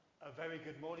A very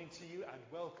good morning to you and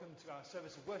welcome to our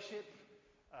service of worship.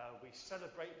 We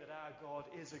celebrate that our God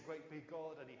is a great big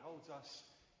God and he holds us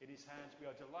in his hands. We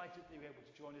are delighted that you're able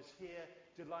to join us here,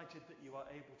 delighted that you are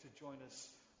able to join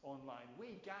us online.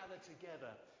 We gather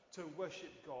together to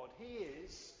worship God. He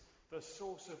is the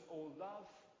source of all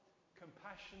love,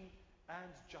 compassion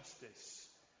and justice.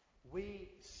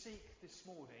 We seek this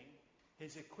morning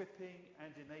his equipping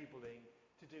and enabling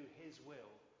to do his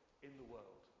will in the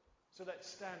world. So let's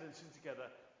stand and sing together.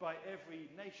 By every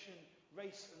nation,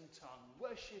 race and tongue,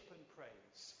 worship and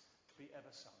praise be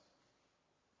ever sung.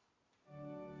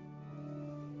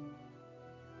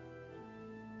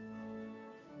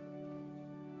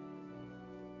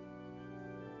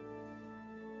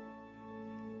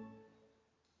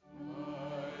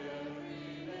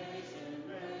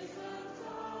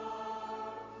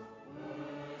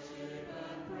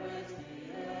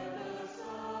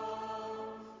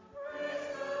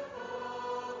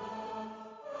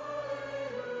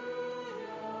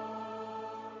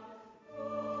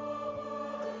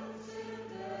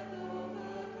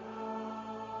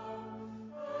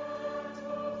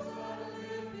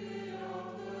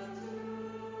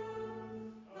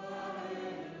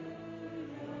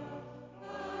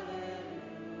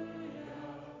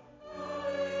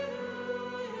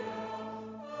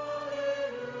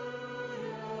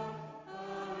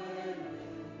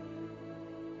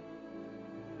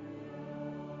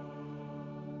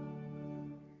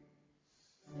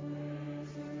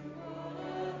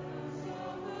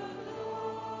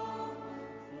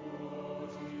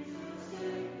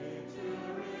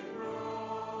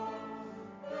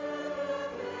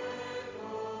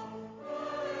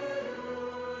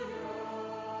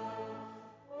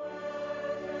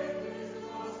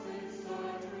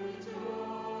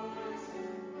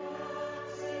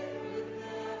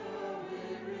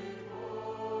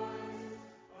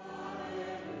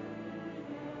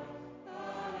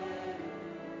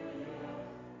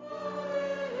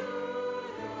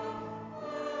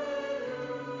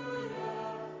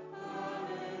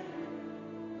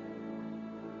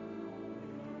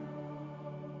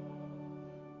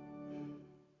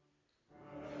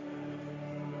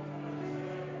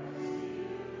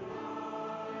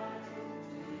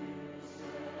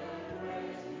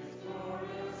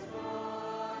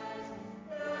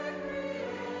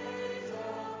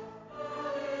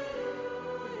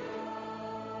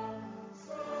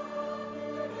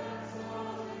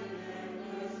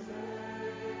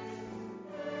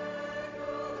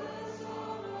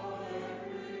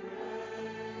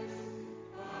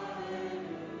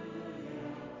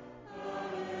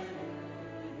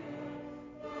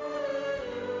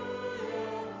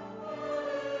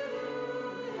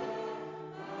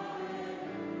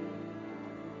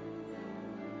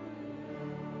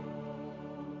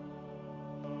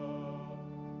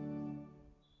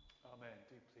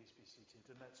 Please be seated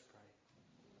and let's pray.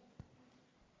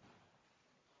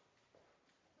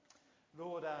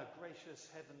 Lord, our gracious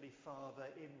Heavenly Father,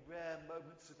 in rare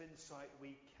moments of insight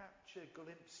we capture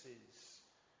glimpses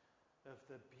of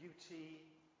the beauty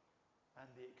and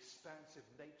the expansive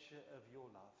nature of your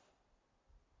love.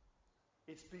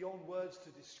 It's beyond words to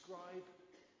describe.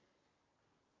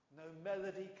 No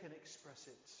melody can express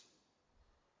it.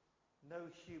 No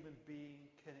human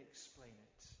being can explain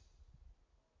it.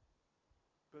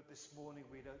 But this morning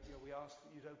we ask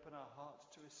that you'd open our hearts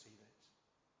to receive it.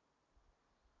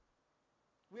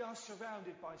 We are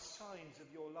surrounded by signs of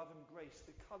your love and grace,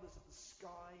 the colours of the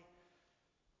sky,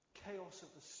 chaos of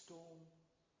the storm,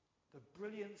 the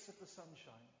brilliance of the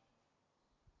sunshine,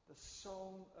 the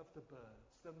song of the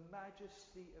birds, the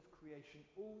majesty of creation.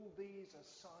 All these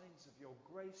are signs of your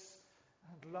grace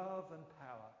and love and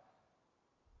power.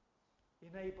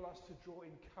 Enable us to draw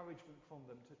encouragement from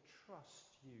them, to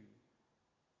trust you,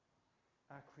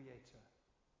 our Creator,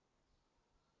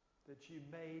 that you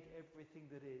made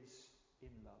everything that is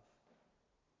in love.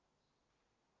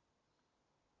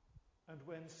 And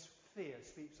when fear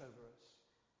sweeps over us,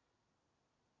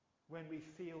 when we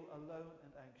feel alone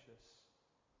and anxious,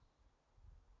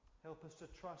 help us to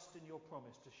trust in your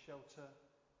promise to shelter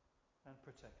and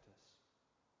protect us.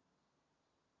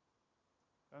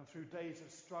 And through days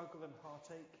of struggle and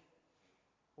heartache,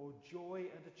 or joy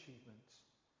and achievement,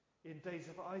 in days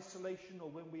of isolation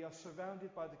or when we are surrounded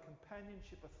by the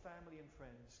companionship of family and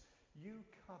friends, you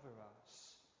cover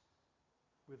us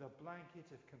with a blanket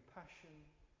of compassion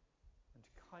and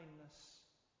kindness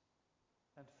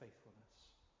and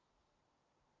faithfulness.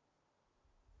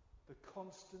 The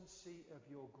constancy of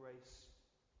your grace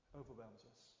overwhelms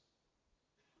us.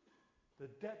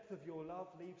 The depth of your love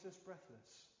leaves us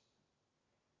breathless.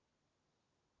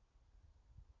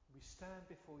 We stand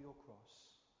before your cross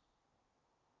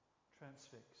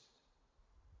transfixed.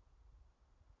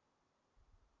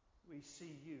 We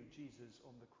see you, Jesus,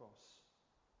 on the cross.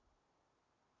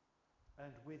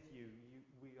 And with you,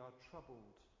 we are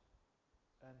troubled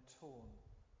and torn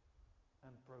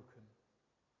and broken.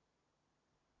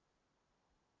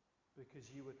 Because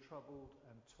you were troubled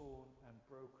and torn and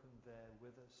broken there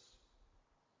with us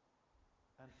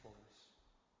and for us.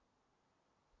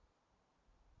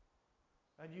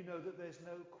 And you know that there's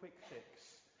no quick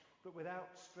fix, but with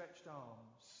outstretched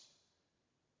arms,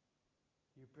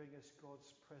 you bring us God's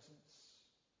presence,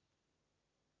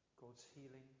 God's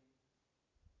healing,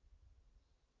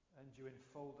 and you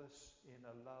enfold us in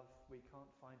a love we can't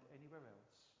find anywhere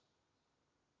else.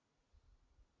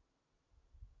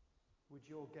 Would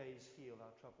your gaze heal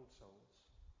our troubled souls?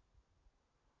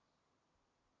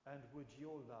 And would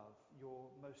your love,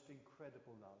 your most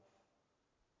incredible love,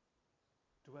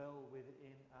 dwell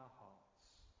within our hearts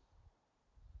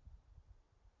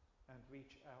and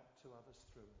reach out to others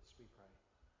through us, we pray.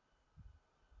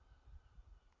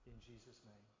 In Jesus'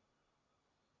 name,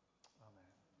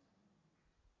 amen.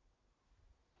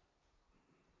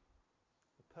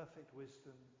 The perfect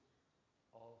wisdom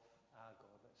of our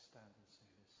God. Let's stand and sing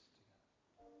this together.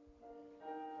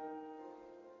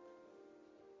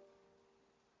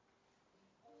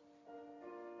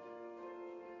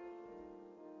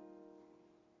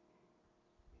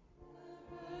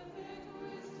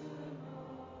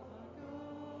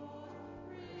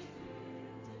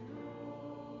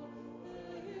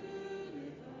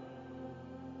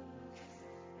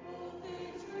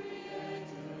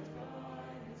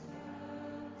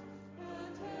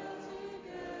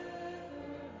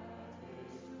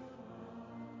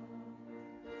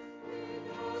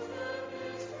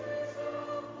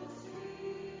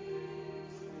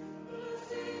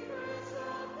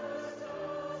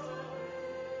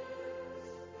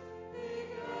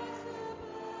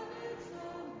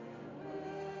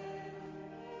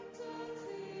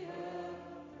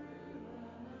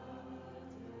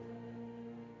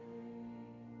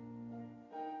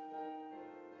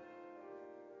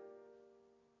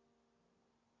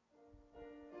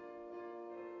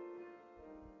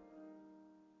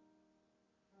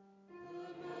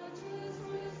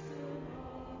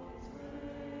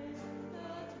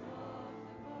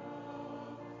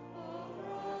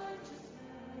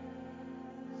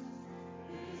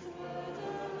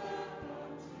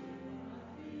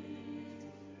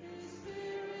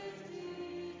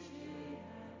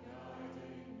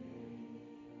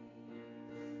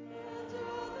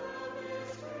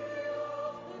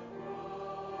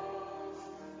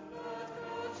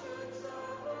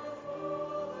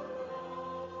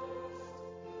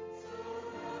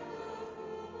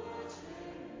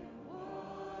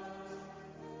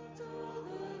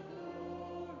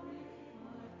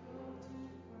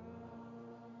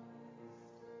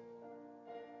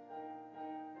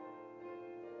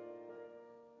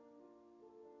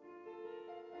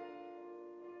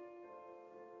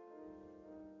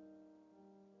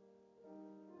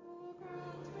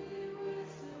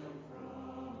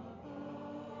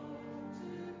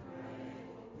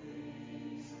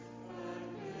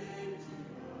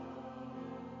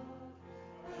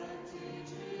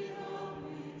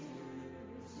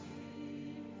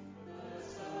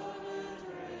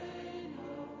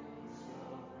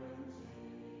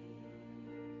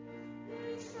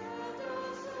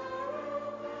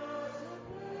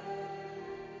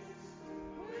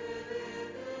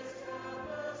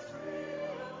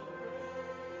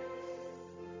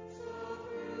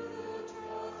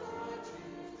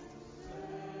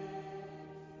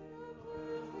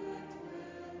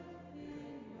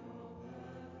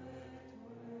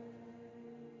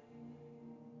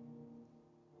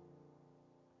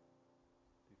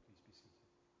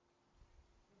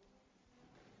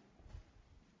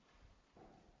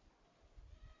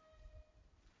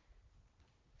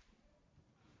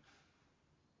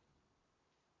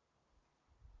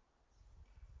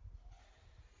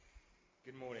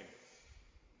 Good morning.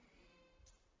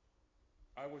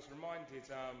 I was reminded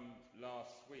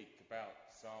last week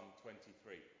about Psalm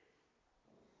 23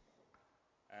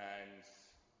 and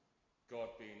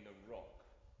God being the rock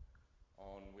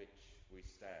on which we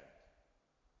stand.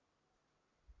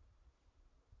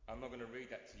 I'm not going to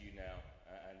read that to you now,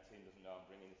 and Tim doesn't know I'm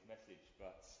bringing this message,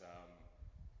 but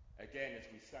again, as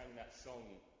we sang that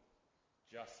song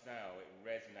just now, it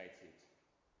resonated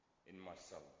in my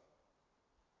soul.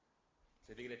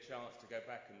 So if you get a chance to go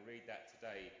back and read that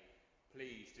today,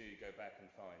 please do go back and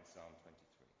find Psalm 23.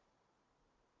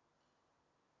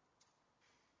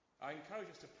 I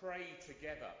encourage us to pray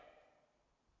together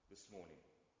this morning.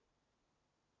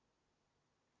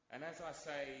 And as I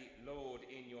say, Lord,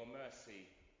 in your mercy,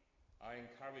 I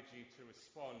encourage you to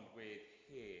respond with,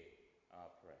 hear our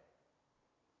prayer.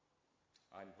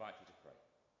 I invite you to pray.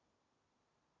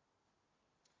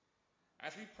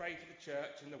 As we pray for the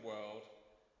church and the world,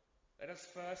 let us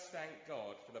first thank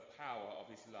God for the power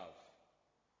of his love,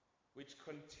 which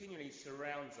continually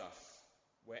surrounds us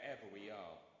wherever we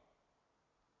are.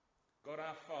 God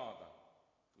our Father,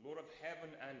 Lord of heaven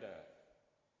and earth,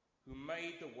 who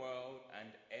made the world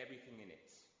and everything in it,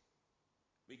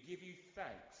 we give you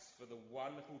thanks for the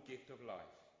wonderful gift of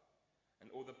life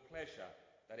and all the pleasure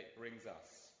that it brings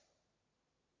us.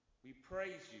 We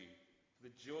praise you for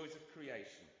the joys of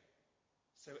creation,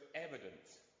 so evident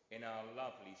in our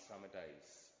lovely summer days.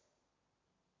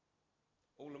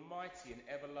 Almighty and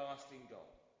everlasting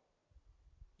God,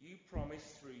 you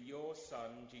promised through your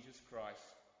Son, Jesus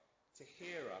Christ, to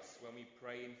hear us when we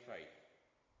pray in faith.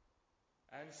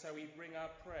 And so we bring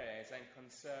our prayers and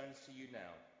concerns to you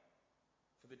now,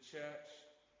 for the church,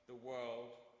 the world,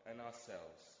 and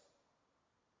ourselves.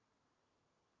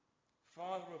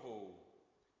 Father of all,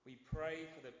 we pray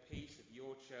for the peace of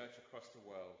your church across the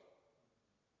world,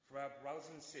 for our brothers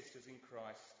and sisters in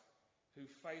Christ who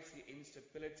face the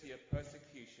instability of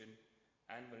persecution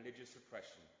and religious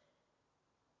oppression.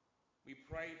 We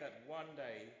pray that one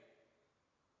day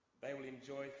they will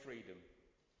enjoy freedom,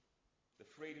 the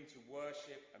freedom to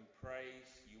worship and praise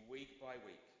you week by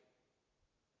week.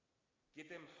 Give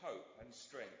them hope and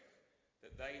strength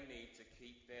that they need to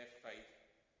keep their faith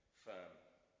firm.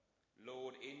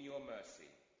 Lord, in your mercy.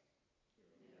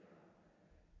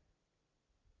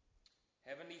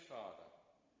 Heavenly Father,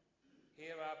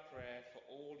 hear our prayer for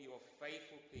all your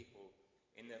faithful people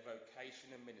in their vocation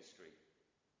and ministry.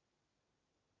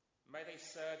 May they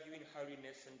serve you in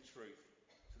holiness and truth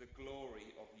to the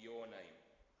glory of your name.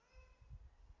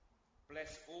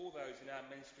 Bless all those in our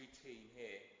ministry team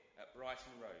here at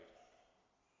Brighton Road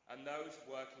and those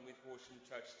working with Horsham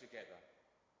Church together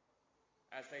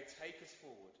as they take us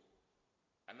forward,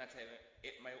 and that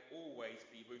it may always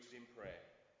be rooted in prayer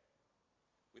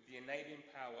with the enabling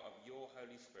power of your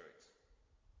Holy Spirit.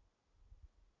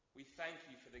 We thank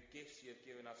you for the gifts you have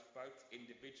given us both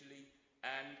individually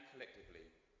and collectively,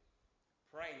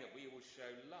 praying that we will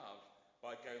show love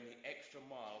by going the extra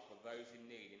mile for those in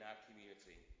need in our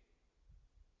community.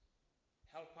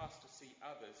 Help us to see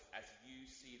others as you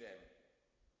see them,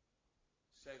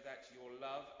 so that your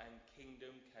love and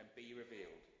kingdom can be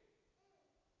revealed.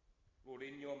 Lord,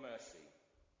 in your mercy.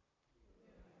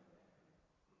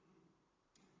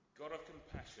 God of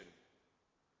compassion,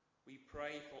 we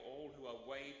pray for all who are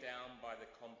weighed down by the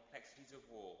complexities of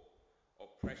war,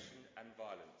 oppression and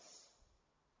violence.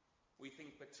 We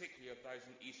think particularly of those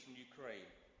in eastern Ukraine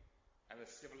and the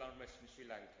civil unrest in Sri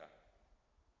Lanka,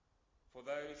 for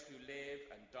those who live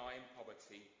and die in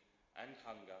poverty and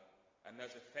hunger, and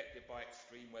those affected by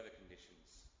extreme weather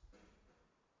conditions.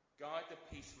 Guide the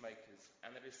peacemakers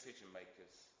and the decision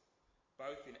makers,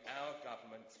 both in our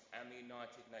government and the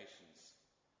United Nations,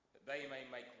 that they may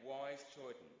make wise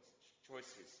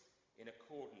choices in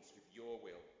accordance with your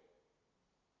will.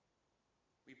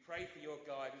 We pray for your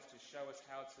guidance to show us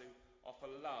how to offer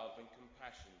love and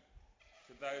compassion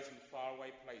to those in faraway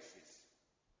places,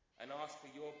 and ask for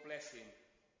your blessing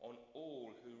on all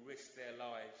who risk their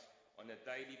lives on a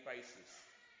daily basis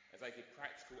as they give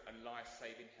practical and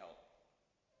life-saving help.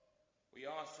 We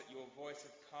ask that your voice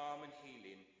of calm and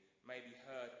healing may be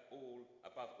heard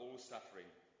above all suffering.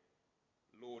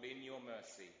 Lord, in your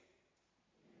mercy.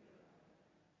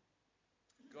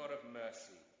 God of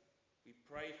mercy, we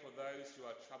pray for those who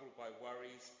are troubled by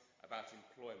worries about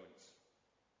employment,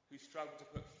 who struggle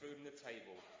to put food on the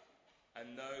table,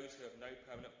 and those who have no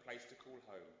permanent place to call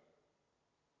home.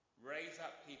 Raise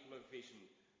up people of vision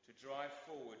to drive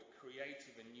forward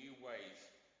creative and new ways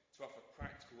to offer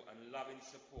practical and loving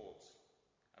support,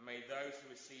 and may those who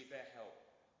receive their help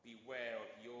be aware of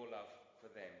your love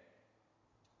for them.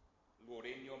 Lord,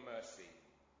 in your mercy.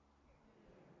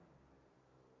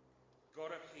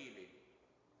 God of healing,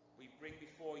 we bring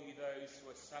before you those who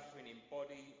are suffering in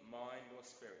body, mind or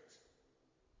spirit.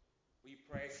 We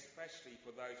pray especially for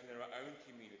those in our own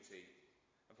community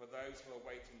and for those who are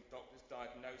awaiting doctor's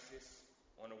diagnosis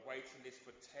or on a waiting list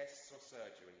for tests or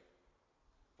surgery,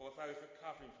 for those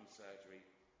recovering from surgery,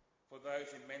 for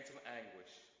those in mental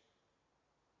anguish.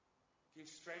 Give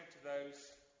strength to those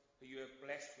who you have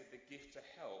blessed with the gift to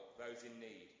help those in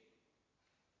need.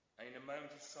 And in a moment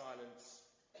of silence,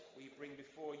 we bring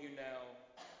before you now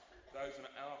those on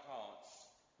our hearts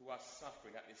who are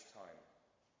suffering at this time.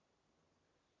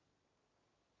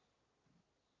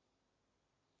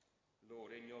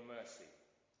 Lord, in your mercy.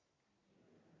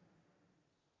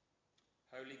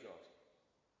 Holy God,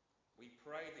 we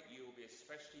pray that you will be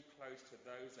especially close to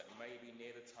those that may be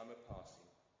near the time of passing,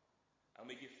 and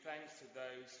we give thanks to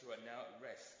those who are now at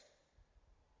rest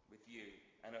with you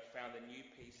and have found a new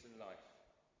peace and life.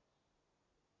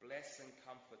 Bless and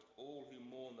comfort all who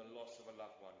mourn the loss of a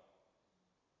loved one,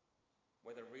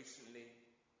 whether recently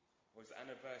or as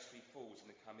anniversary falls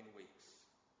in the coming weeks.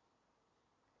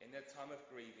 In their time of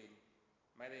grieving,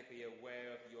 may they be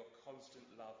aware of your constant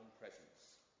love and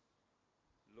presence.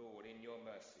 Lord, in your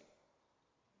mercy.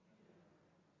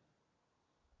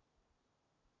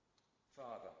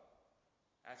 Father,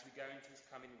 as we go into this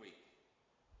coming week,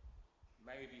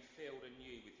 may we be filled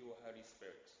anew with your Holy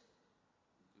Spirit,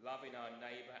 loving our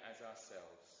neighbour as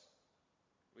ourselves,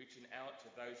 reaching out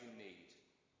to those in need,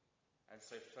 and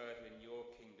so furthering your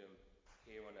kingdom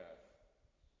here on earth.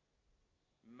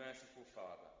 Merciful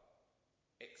Father,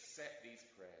 accept these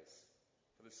prayers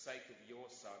for the sake of your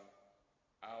Son,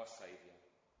 our Saviour,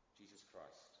 Jesus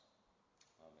Christ.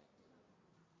 Amen.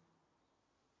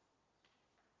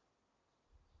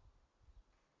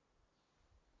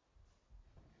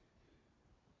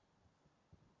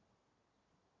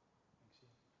 Thanks,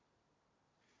 Ian.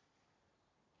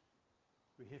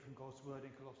 We hear from God's word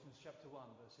in Colossians chapter 1,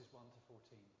 verses 1 to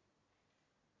 14.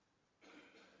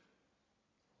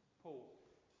 Paul,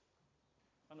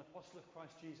 an apostle of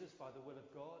Christ Jesus by the will of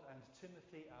God, and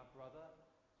Timothy, our brother,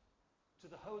 to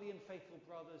the holy and faithful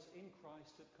brothers in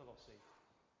Christ at Colossae,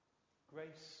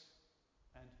 grace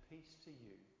and peace to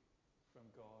you from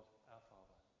God our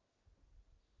Father.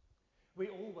 We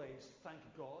always thank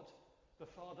God, the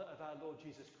Father of our Lord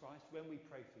Jesus Christ, when we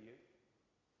pray for you,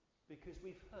 because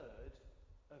we've heard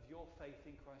of your faith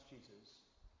in Christ Jesus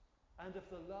and of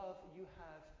the love you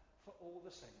have for all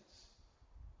the saints,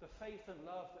 the faith and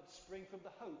love that spring from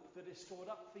the hope that is stored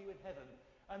up for you in heaven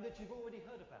and that you've already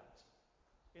heard about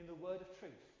in the word of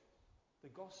truth,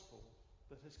 the gospel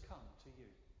that has come to you.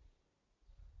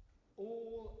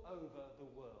 All over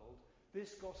the world,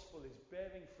 this gospel is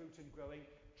bearing fruit and growing,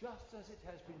 just as it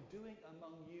has been doing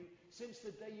among you since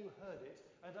the day you heard it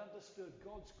and understood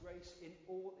God's grace in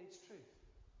all its truth.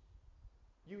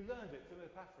 You learned it from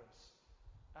Epaphras,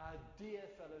 our dear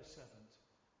fellow servant,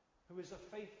 who is a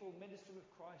faithful minister of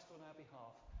Christ on our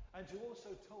behalf, and who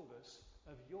also told us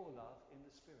of your love in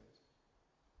the Spirit.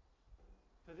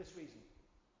 For this reason,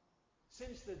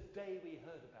 since the day we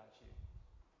heard about you,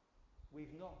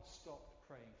 we've not stopped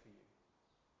praying for you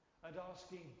and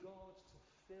asking God to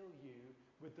fill you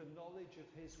with the knowledge of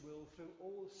his will through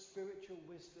all spiritual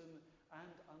wisdom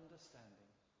and understanding.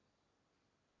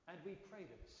 And we pray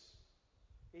this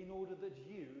in order that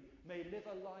you may live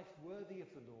a life worthy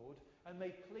of the Lord and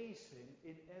may please him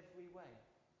in every way,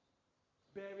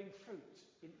 bearing fruit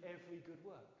in every good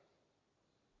work,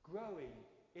 growing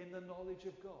in the knowledge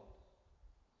of God,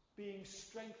 being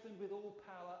strengthened with all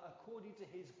power according to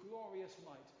his glorious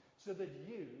might, so that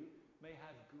you may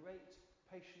have great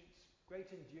patience, great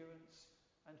endurance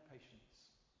and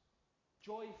patience,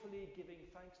 joyfully giving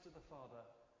thanks to the Father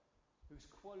who's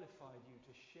qualified you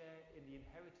to share in the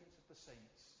inheritance of the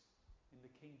saints in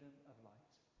the kingdom of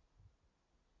light.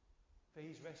 For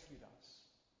he's rescued us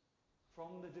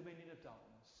from the dominion of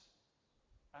darkness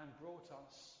and brought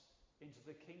us into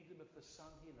the kingdom of the Son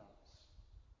he loves,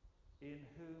 in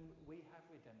whom we have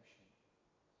redemption,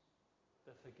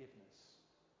 the forgiveness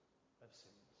of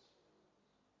sins.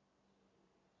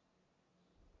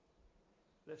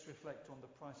 Let's reflect on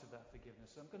the price of that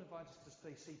forgiveness. I'm going to invite us to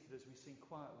stay seated as we sing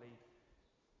quietly,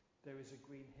 "There is a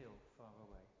green hill far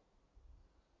away."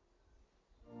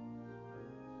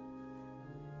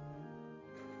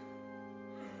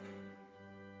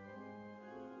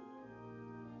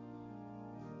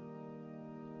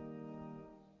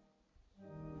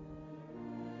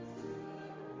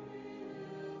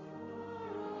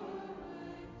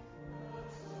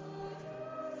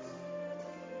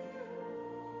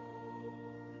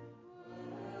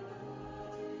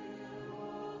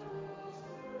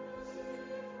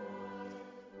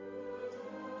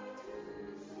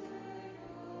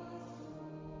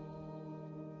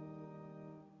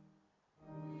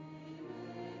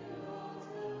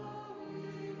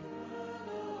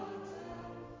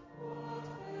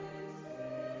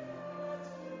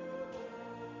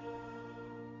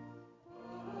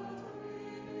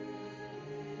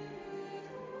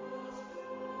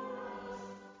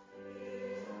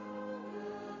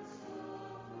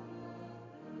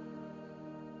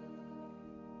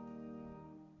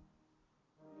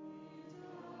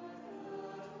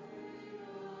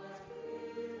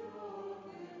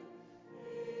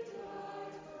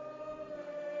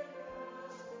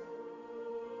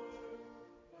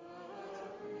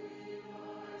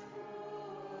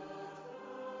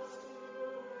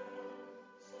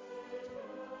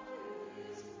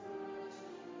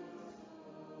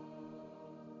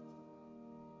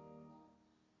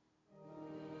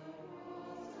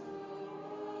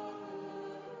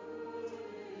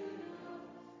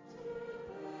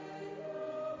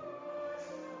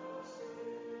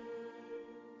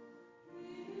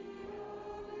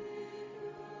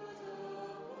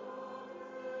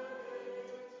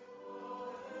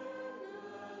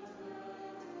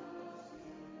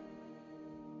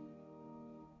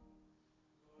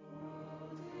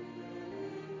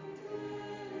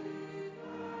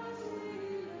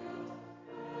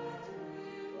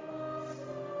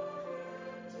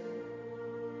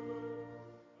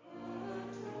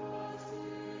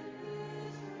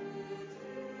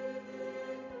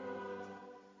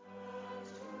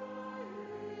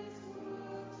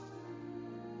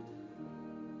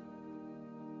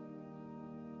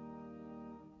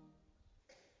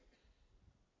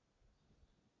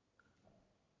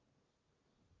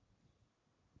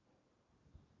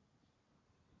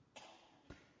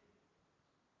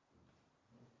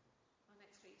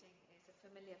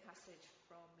 familiar passage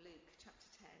from Luke chapter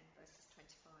 10, verses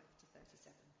 25 to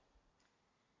 37.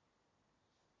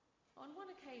 On one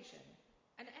occasion,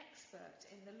 an expert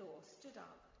in the law stood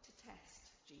up to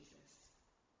test Jesus.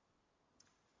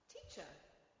 "Teacher,"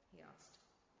 he asked,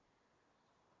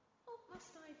 "what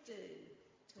must I do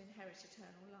to inherit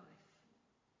eternal life?"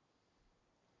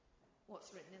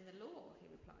 "What's written in the law?" he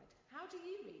replied. "How do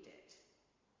you read it?"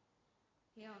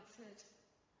 He answered,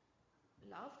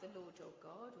 "Love the Lord your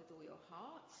God with all your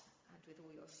heart, and with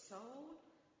all your soul,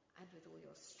 and with all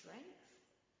your strength,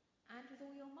 and with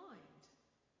all your mind.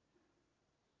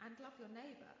 And love your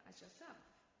neighbour as yourself."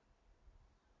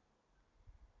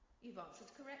 "You've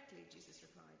answered correctly," Jesus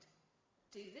replied.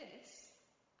 "Do this,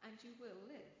 and you will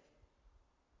live."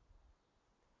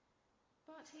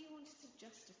 But he wanted to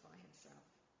justify himself,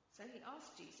 so he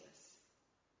asked Jesus,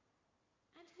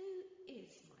 "And who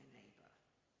is my neighbour?"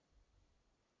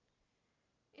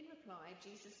 In reply,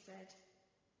 Jesus said,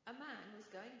 "A man was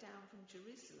going down from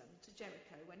Jerusalem to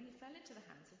Jericho when he fell into the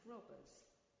hands of robbers.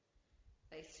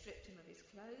 They stripped him of his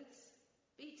clothes,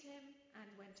 beat him,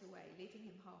 and went away, leaving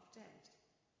him half dead.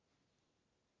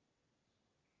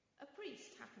 A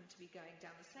priest happened to be going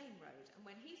down the same road, and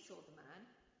when he saw the man,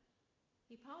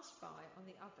 he passed by on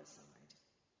the other side.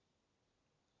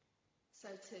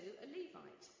 So too a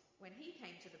Levite, when he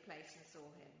came to the place and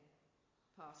saw him,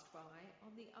 passed by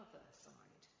on the other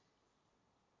side.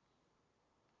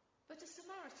 But a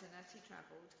Samaritan, as he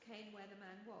travelled, came where the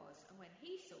man was, and when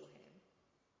he saw him,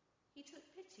 he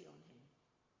took pity on him.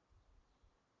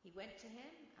 He went to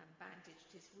him and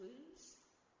bandaged his wounds,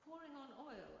 pouring on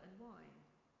oil and wine.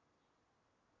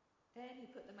 Then he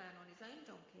put the man on his own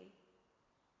donkey,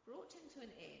 brought him to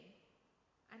an inn,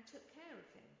 and took care of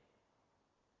him.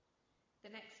 The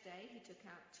next day he took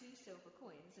out 2 silver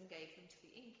coins and gave them to the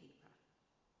innkeeper.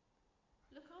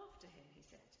 'Look after him,' he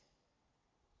said,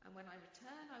 'and when I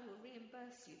return I will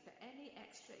reimburse you for any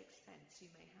extra expense you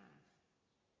may have.'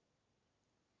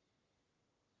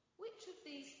 Which of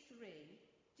these 3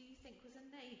 do you think was a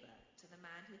neighbour to the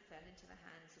man who fell into the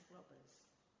hands of robbers?"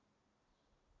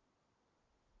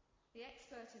 The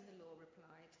expert in the law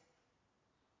replied,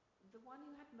 "The one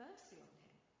who had mercy on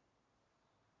him."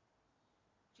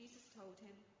 Jesus told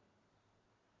him,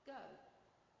 "Go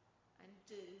and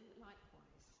do likewise."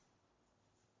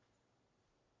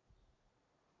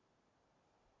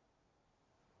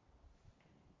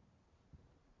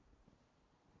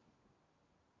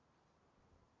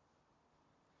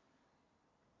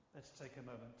 Let's take a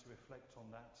moment to reflect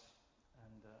on that,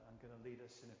 and I'm going to lead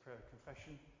us in a prayer of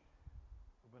confession.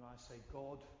 When I say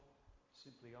God,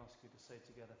 simply ask you to say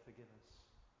together, "Forgive us."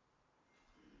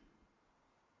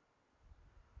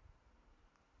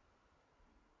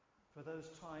 For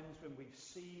those times when we've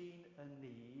seen a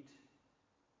need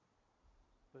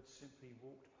but simply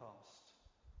walked past,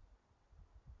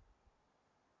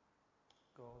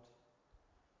 God,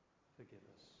 forgive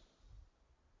us.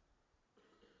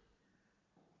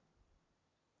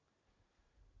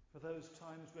 For those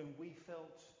times when we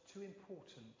felt too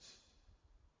important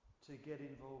to get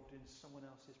involved in someone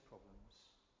else's problems,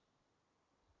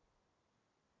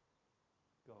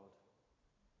 God,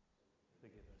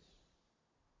 forgive us.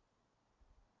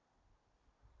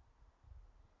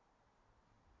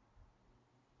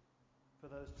 For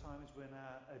those times when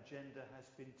our agenda has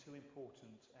been too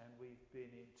important and we've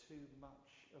been in too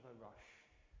much of a rush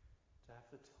to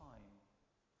have the time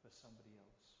for somebody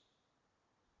else,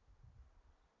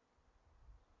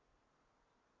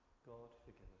 God,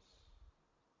 forgive us.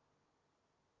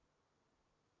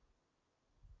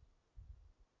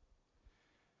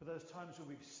 For those times when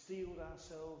we've steeled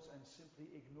ourselves and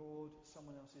simply ignored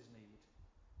someone else's need,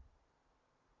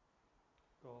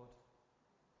 God,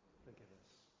 forgive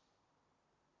us.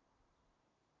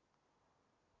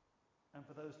 And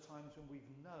for those times when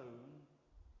we've known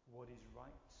what is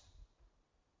right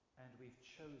and we've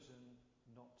chosen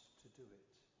not to do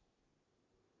it,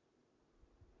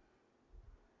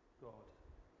 God,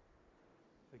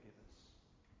 forgive us.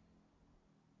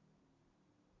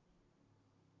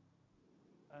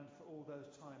 And for all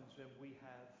those times when we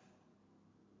have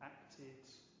acted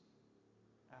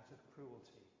out of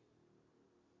cruelty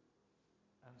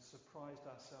and surprised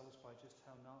ourselves by just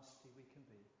how nasty we can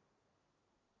be,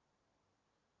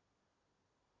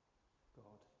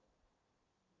 God,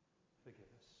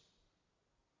 forgive us.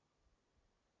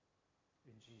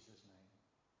 In Jesus' name,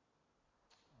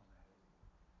 amen.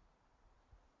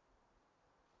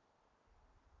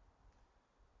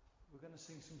 We're going to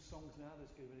sing some songs now.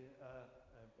 There's going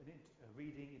to be a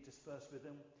reading interspersed with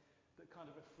them that kind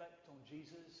of reflect on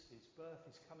Jesus, his birth,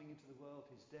 his coming into the world,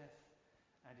 his death,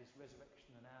 and his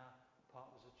resurrection, and our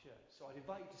partners of church. So I'd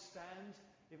invite you to stand.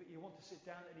 If you want to sit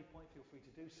down at any point, feel free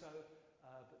to do so.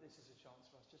 But this is a chance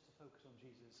for us just to focus on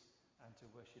Jesus and to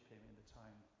worship him in the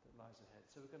time that lies ahead.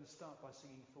 So we're going to start by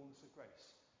singing Fullness of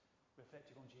Grace,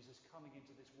 reflecting on Jesus coming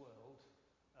into this world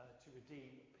to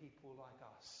redeem people like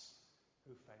us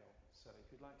who fail. So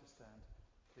if you'd like to stand,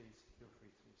 please feel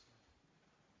free to do so.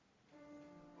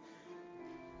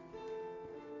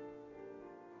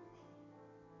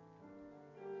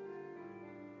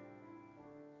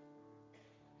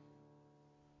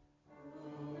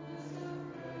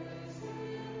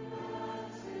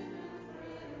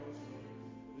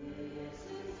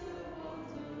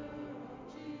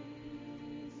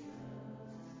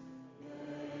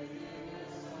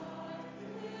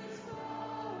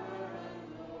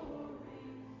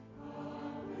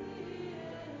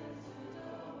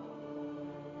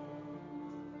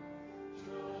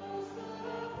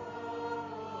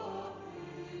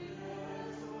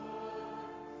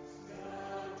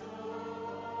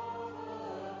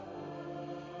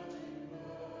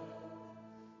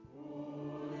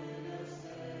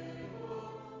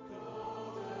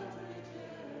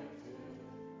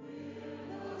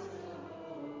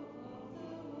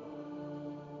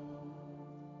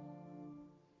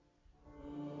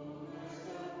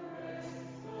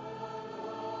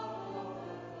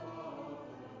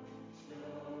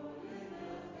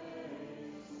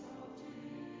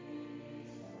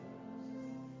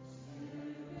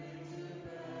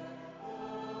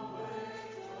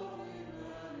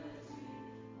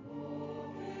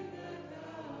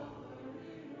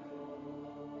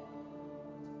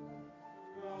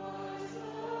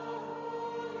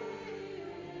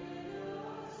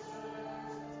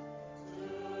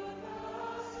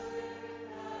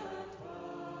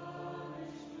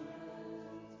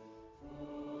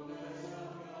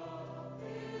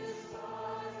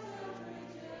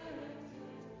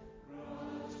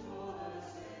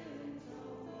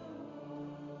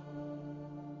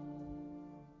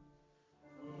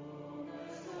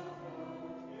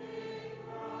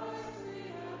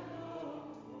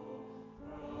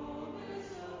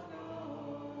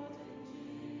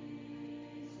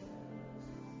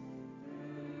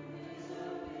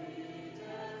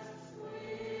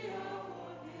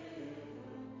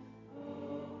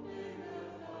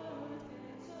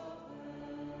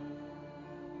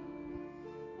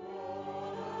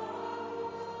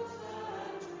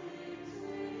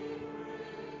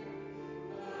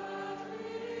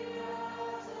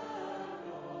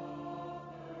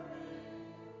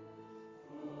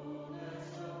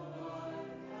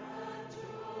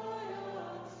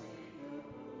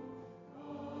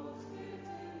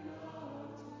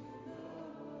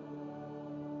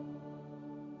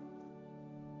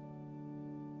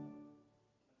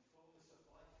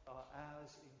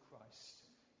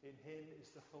 In him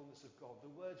is the fullness of God.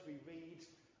 The words we read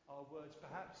are words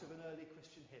perhaps of an early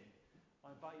Christian hymn.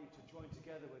 I invite you to join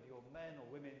together with your men or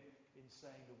women in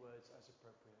saying the words as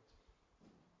appropriate.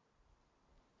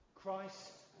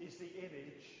 Christ is the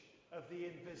image of the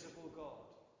invisible God,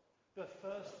 the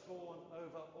firstborn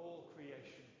over all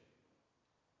creation.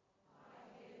 By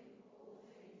him all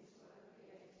things were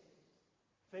created.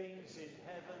 Things in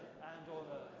heaven and on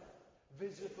earth,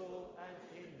 visible and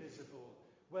invisible,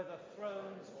 whether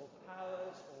thrones or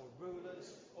powers or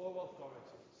rulers or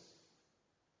authorities.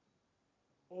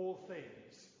 All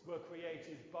things were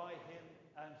created by him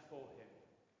and for him.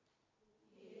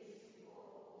 He is before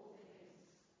all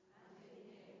things, and in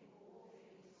him all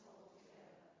things hold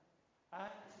together.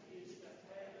 And he is the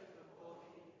head of the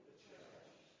body, the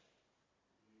church.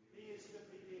 He is the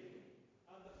beginning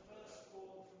and the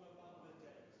firstborn from among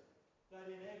the dead, that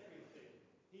in everything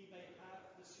he may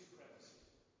have the supremacy.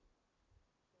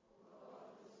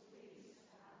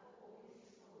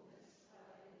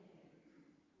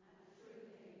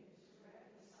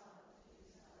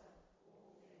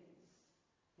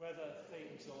 Whether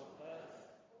things on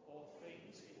earth or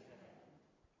things in heaven,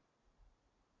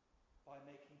 by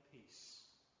making peace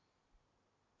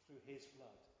through his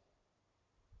blood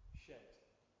shed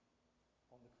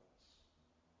on the cross.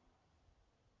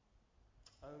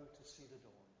 Oh, to see the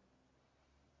dawn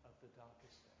of the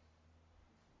darkest day.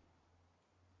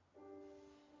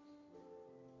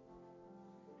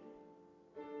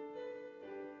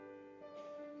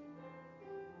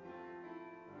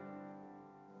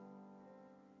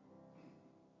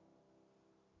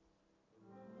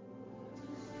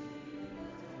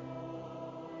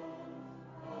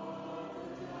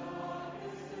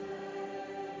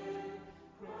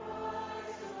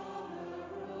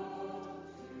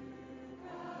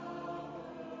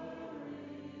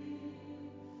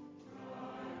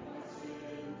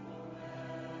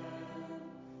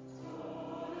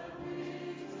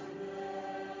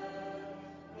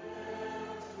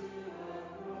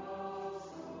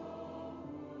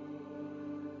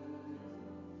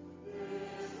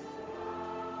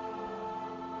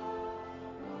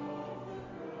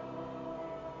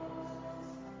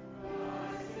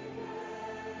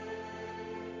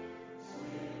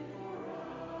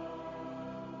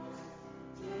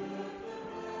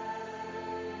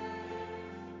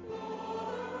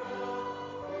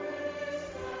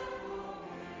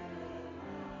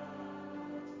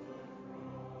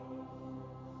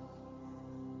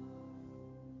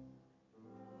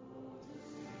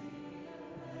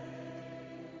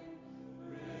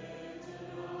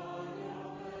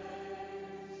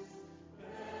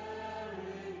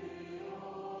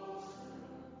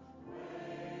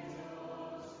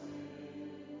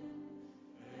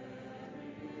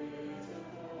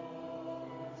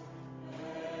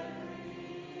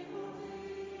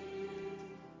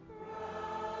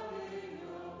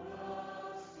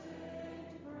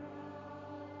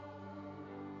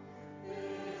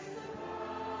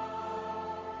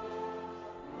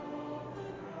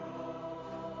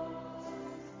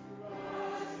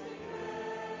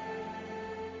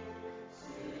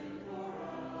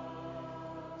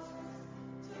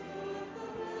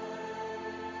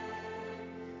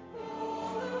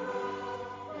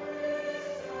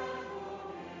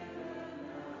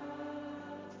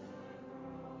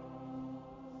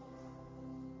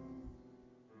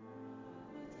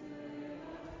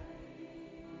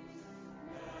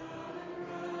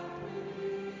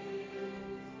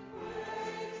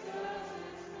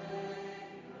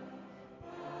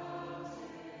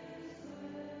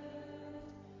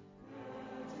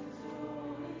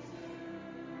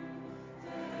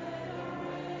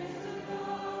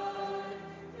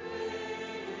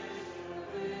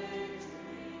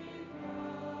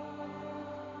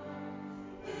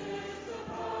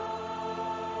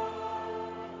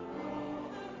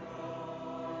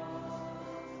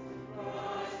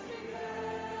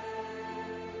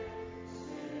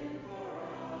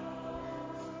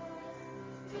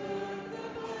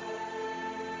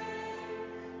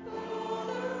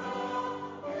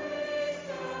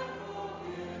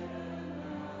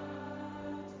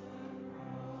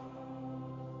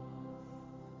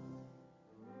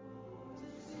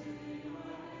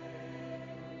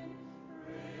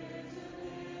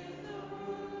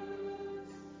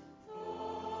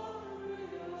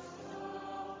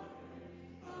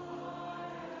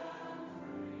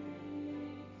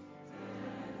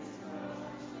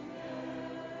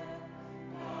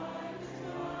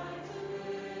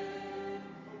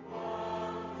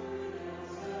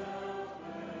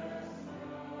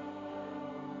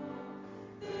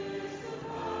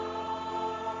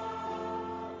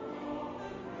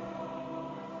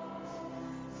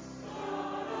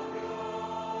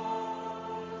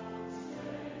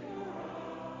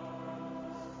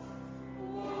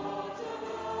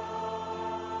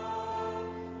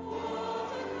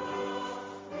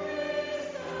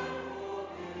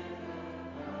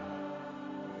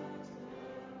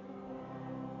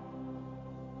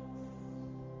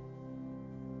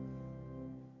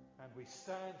 We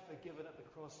stand forgiven at the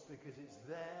cross because it's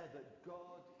there that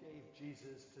God gave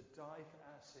Jesus to die for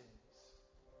our sins.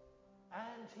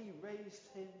 And he raised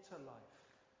him to life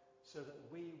so that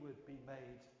we would be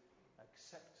made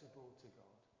acceptable to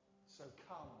God. So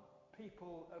come,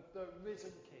 people of the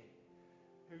risen King,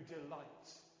 who delight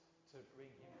to bring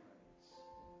him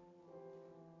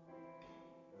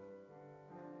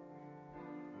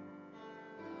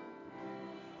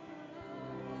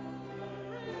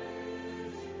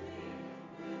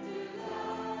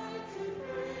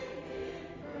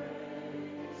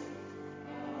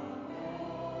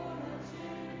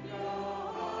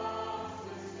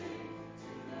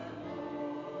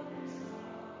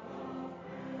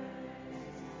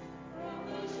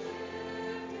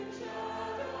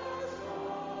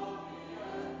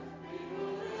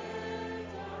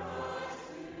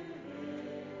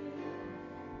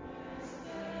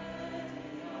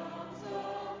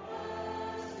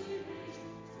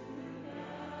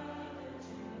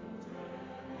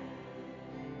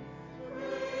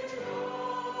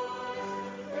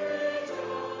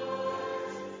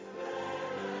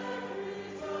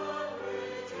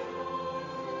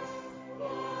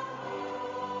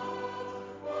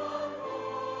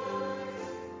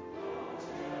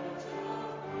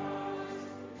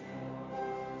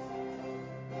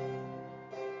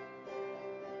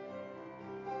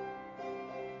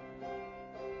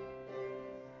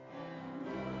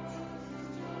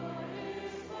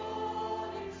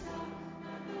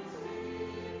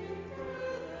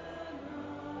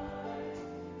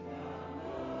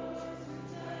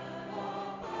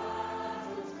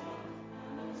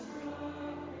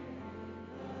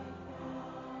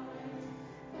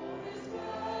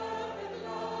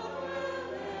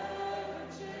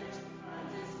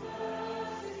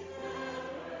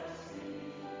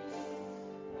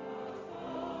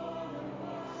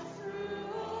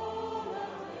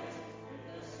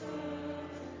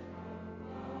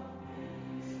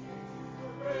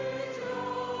praise.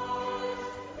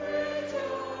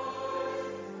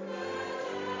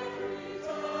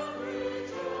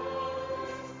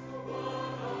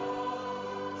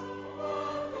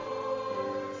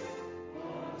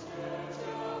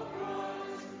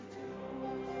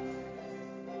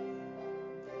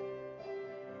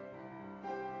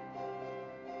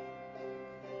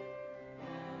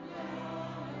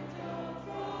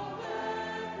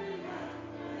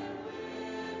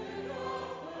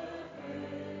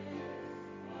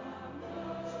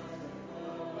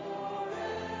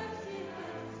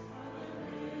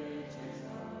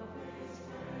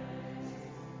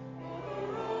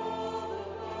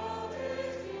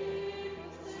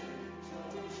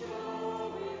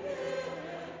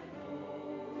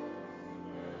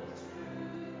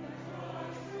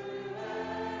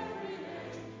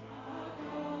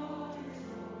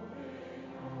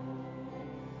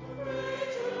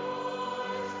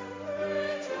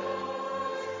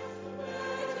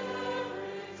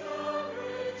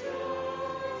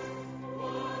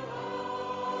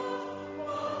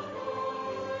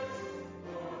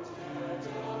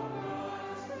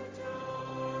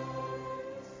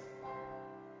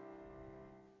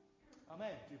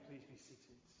 Amen. Do please be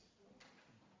seated.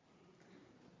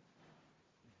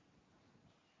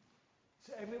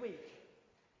 So every week,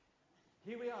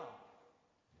 here we are,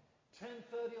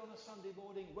 10:30 on a Sunday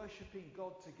morning, worshipping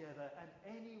God together, and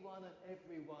anyone and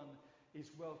everyone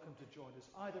is welcome to join us,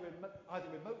 either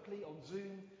remotely on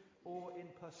Zoom or in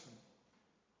person.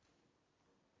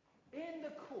 In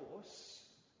the course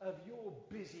of your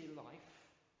busy life,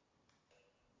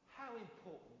 how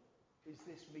important is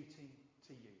this meeting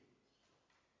to you?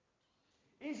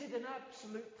 Is it an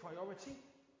absolute priority?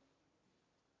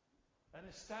 An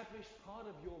established part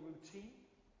of your routine?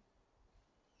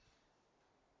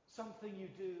 Something you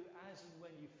do as and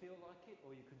when you feel like it,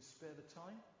 or you can spare the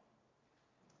time?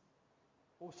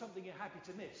 Or something you're happy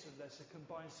to miss unless a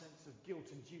combined sense of guilt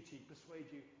and duty persuade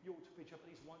you ought to pitch up at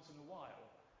least once in a while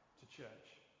to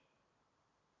church?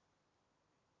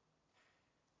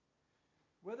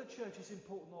 Whether church is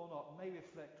important or not may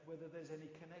reflect whether there's any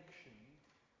connection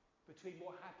between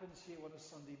what happens here on a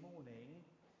Sunday morning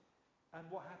and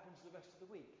what happens the rest of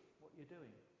the week, what you're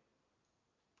doing,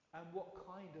 and what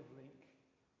kind of link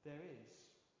there is.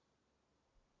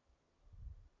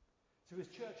 So is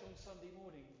church on Sunday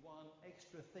morning one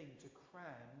extra thing to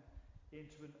cram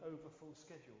into an overfull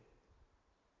schedule?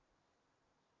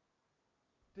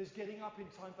 Does getting up in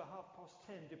time for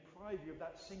 10:30 deprive you of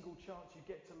that single chance you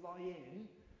get to lie in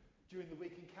during the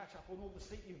week and catch up on all the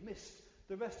sleep you've missed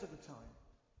the rest of the time?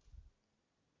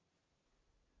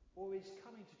 Or is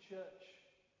coming to church,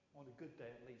 on a good day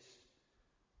at least,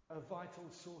 a vital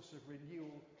source of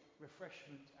renewal,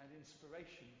 refreshment and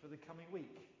inspiration for the coming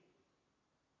week?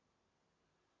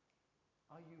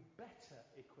 Are you better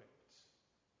equipped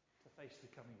to face the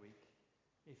coming week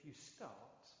if you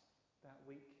start that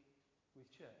week with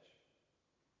church?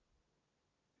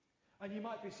 And you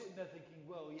might be sitting there thinking,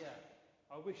 well, yeah,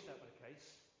 I wish that were the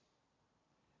case.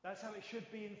 That's how it should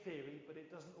be in theory, but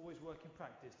it doesn't always work in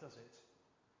practice, does it?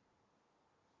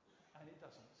 And it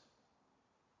doesn't.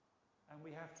 And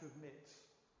we have to admit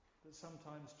that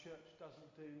sometimes church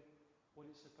doesn't do what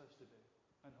it's supposed to do.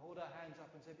 And hold our hands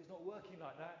up and say, if it's not working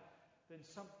like that, then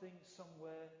something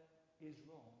somewhere is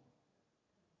wrong.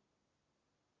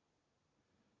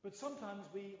 But sometimes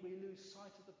we lose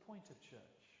sight of the point of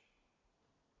church.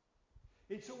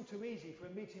 It's all too easy for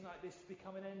a meeting like this to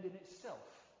become an end in itself.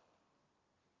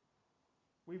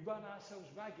 We run ourselves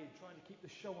ragged trying to keep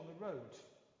the show on the road.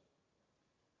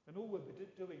 And all we're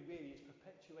doing really is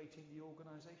perpetuating the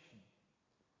organisation.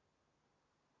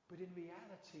 But in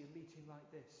reality, a meeting like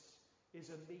this is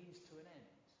a means to an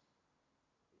end.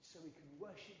 It's so we can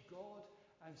worship God,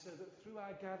 and so that through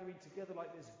our gathering together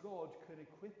like this, God can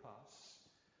equip us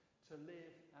to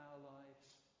live our lives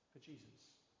for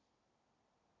Jesus.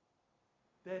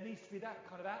 There needs to be that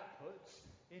kind of output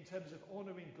in terms of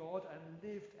honouring God and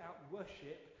lived out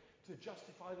worship to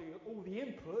justify all the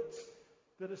input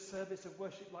that a service of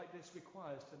worship like this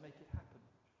requires to make it happen.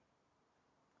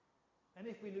 And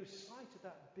if we lose sight of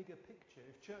that bigger picture,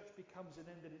 if church becomes an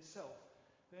end in itself,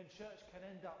 then church can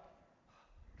end up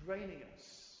draining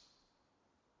us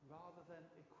rather than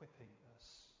equipping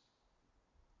us.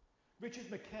 Richard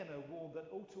McKenna warned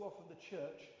that all too often the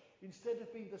church, instead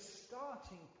of being the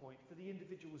starting point for the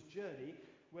individual's journey,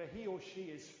 where he or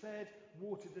she is fed,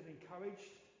 watered and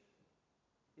encouraged,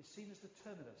 is seen as the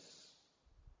terminus,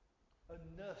 a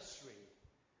nursery,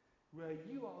 where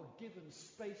you are given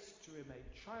space to remain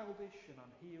childish and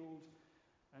unhealed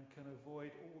and can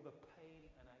avoid all the pain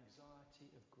and anxiety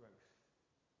of growth.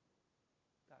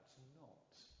 That's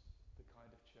not the kind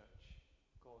of church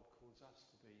God calls us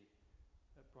to be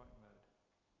at Brighton Road.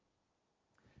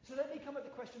 So let me come at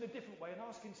the question a different way and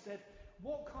ask instead,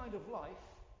 what kind of life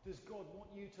does God want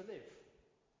you to live?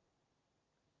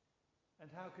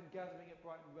 And how can gathering at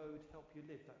Brighton Road help you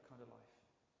live that kind of life?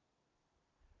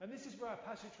 And this is where our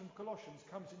passage from Colossians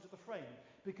comes into the frame,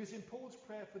 because in Paul's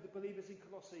prayer for the believers in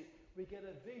Colossae, we get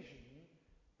a vision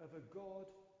of a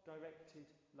God-directed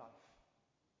life.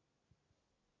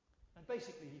 And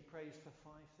basically he prays for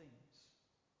 5 things.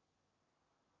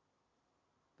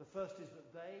 The first is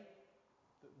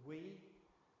that we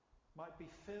might be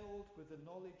filled with the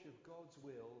knowledge of God's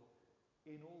will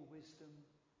in all wisdom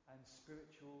and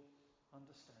spiritual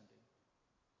understanding.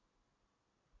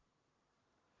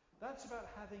 That's about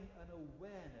having an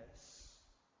awareness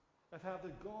of how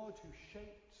the God who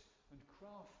shaped and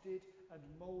crafted and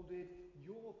moulded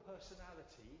your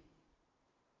personality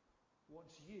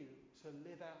wants you to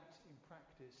live out in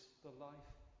practice the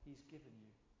life he's given you.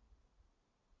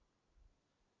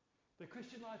 The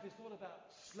Christian life is not about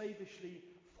slavishly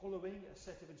following a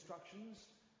set of instructions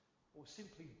or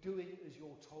simply doing as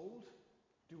you're told,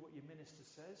 do what your minister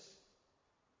says.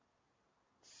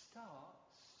 It starts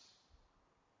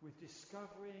with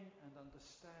discovering and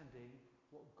understanding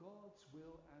what God's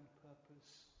will and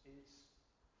purpose is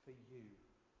for you.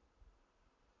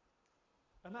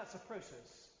 And that's a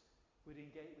process which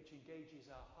engages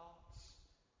our hearts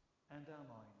and our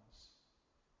minds.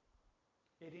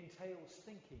 It entails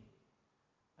thinking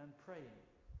and praying,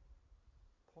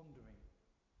 pondering.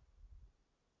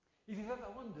 If you've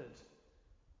ever wondered,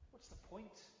 what's the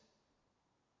point?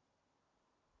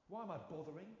 Why am I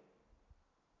bothering?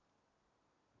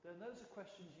 Then those are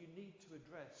questions you need to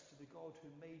address to the God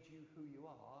who made you who you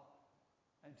are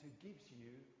and who gives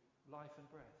you life and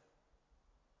breath.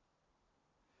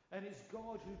 And it's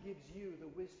God who gives you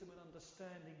the wisdom and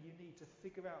understanding you need to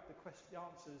figure out the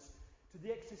answers to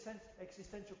the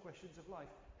existential questions of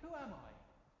life. Who am I?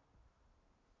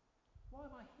 Why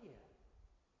am I here?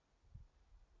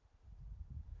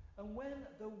 And when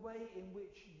the way in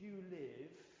which you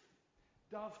live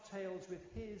dovetails with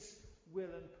his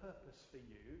will and purpose for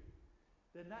you,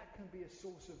 then that can be a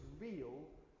source of real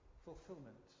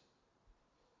fulfillment.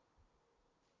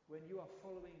 When you are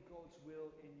following God's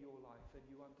will in your life and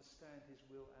you understand his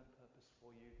will and purpose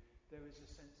for you, there is a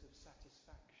sense of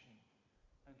satisfaction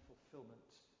and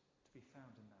fulfillment to be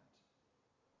found in that.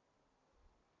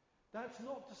 That's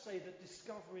not to say that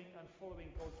discovering and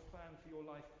following God's plan for your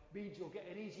life means you'll get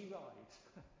an easy ride.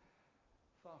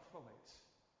 Far from it,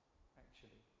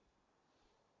 actually.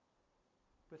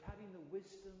 But having the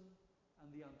wisdom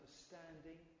and the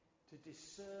understanding to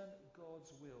discern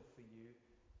God's will for you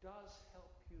does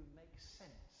help you make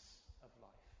sense of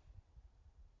life.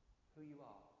 Who you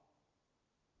are.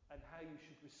 And how you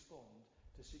should respond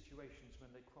to situations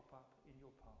when they crop up in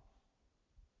your path.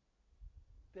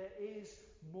 There is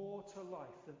more to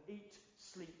life than eat,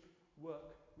 sleep,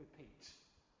 work, repeat.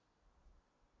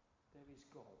 There is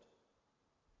God.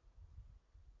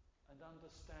 And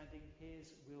understanding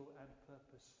his will and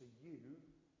purpose for you,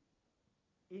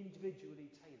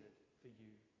 individually tailored for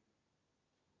you,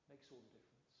 makes all the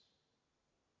difference.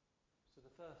 So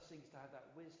the first thing is to have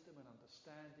that wisdom and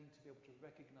understanding to be able to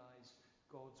recognize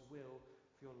God's will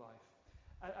for your life.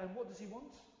 And what does he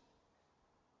want?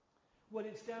 Well,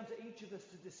 it's down to each of us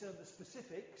to discern the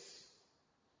specifics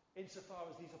insofar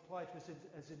as these apply to us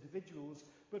as individuals.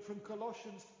 But from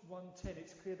Colossians 1:10,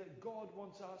 it's clear that God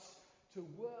wants us to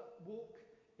walk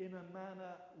in a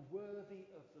manner worthy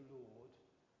of the Lord,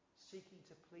 seeking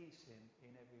to please him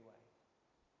in every way.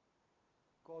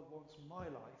 God wants my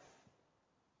life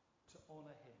to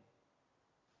honour him.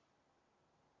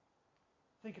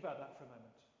 Think about that for a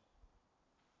moment.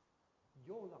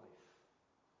 Your life,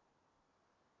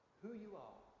 who you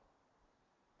are,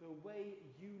 the way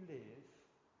you live,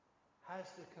 has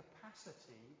the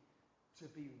capacity to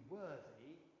be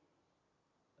worthy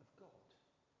of God.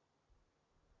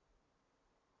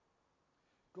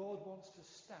 God wants to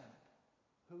stamp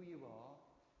who you are,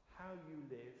 how you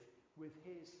live, with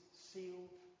his seal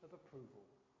of approval.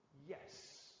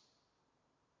 Yes,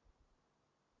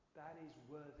 that is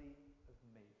worthy of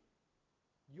me.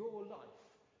 Your life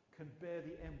can bear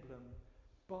the emblem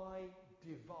by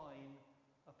divine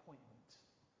appointment.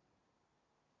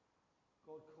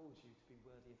 God calls you to be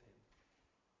worthy of him.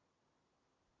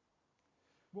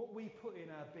 What we put in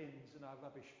our bins and our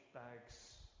rubbish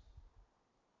bags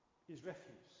is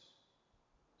refuse.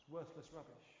 It's worthless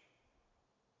rubbish.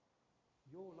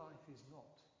 Your life is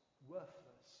not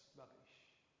worthless rubbish.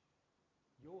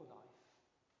 Your life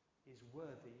is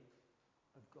worthy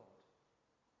of God.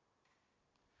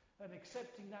 And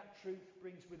accepting that truth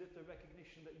brings with it the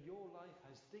recognition that your life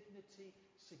has dignity,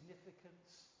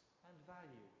 significance, and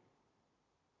value.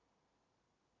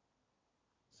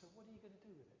 So what are you going to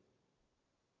do with it?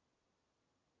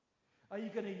 Are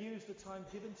you going to use the time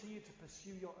given to you to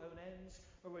pursue your own ends?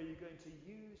 Or are you going to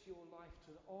use your life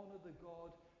to honour the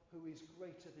God who is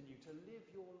greater than you? To live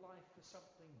your life for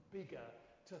something bigger,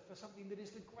 for something that is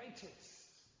the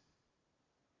greatest?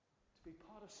 To be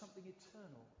part of something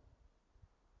eternal?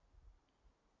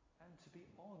 And to be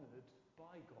honoured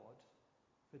by God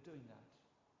for doing that.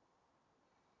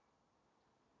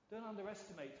 Don't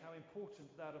underestimate how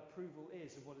important that approval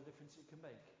is and what a difference it can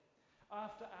make.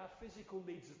 After our physical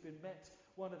needs have been met,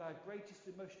 one of our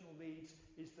greatest emotional needs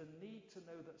is the need to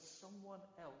know that someone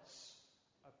else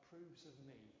approves of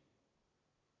me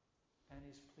and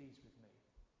is pleased with me.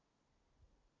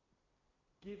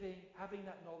 Having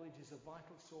that knowledge is a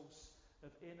vital source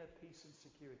of inner peace and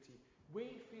security.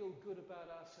 We feel good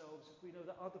about ourselves if we know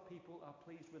that other people are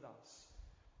pleased with us.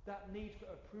 That need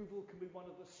for approval can be one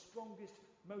of the strongest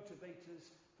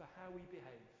motivators for how we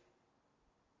behave.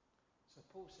 So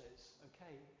Paul says,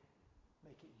 okay,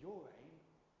 make it your aim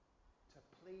to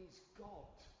please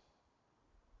God.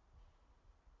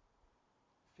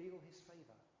 Feel his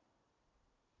favour.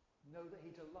 Know that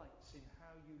he delights in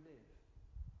how you live.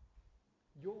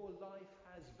 Your life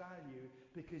has value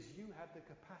because you have the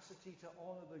capacity to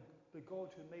honour the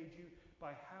God who made you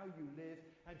by how you live,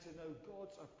 and to know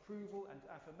God's approval and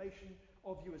affirmation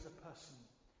of you as a person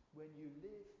when you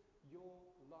live your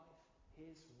life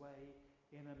his way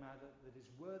in a manner that is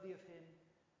worthy of him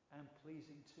and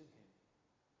pleasing to him.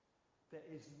 There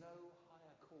is no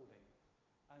higher calling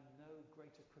and no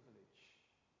greater privilege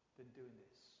than doing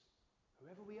this.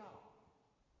 Whoever we are,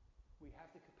 we have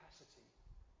the capacity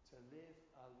to live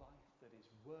a life that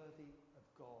is worthy of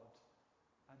God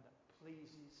and that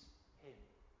pleases him.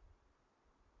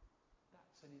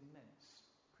 That's an immense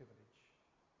privilege.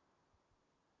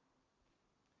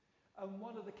 And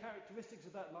one of the characteristics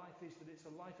of that life is that it's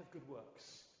a life of good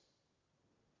works.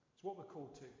 It's what we're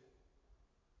called to.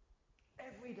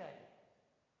 Every day,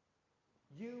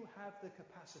 you have the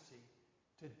capacity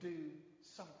to do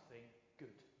something good.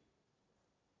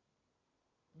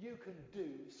 You can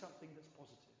do something that's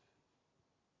positive.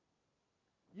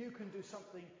 You can do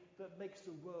something that makes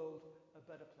the world a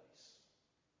better place.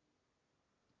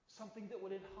 Something that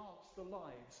will enhance the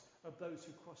lives of those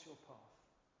who cross your path.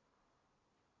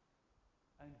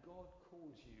 And God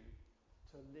calls you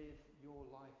to live your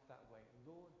life that way.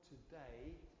 Lord,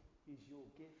 today is your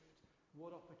gift.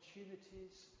 What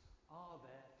opportunities are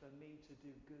there for me to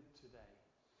do good today?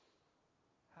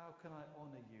 How can I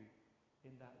honour you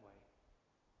in that way?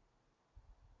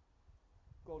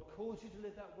 God calls you to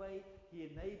live that way. He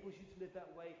enables you to live that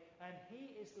way. And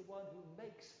He is the one who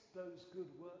makes those good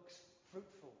works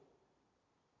fruitful.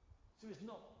 So it's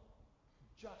not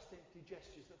just empty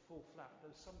gestures that fall flat,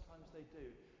 though sometimes they do.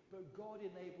 But God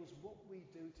enables what we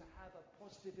do to have a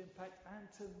positive impact and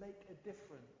to make a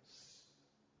difference.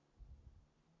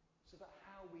 So that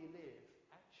how we live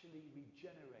actually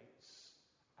regenerates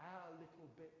our little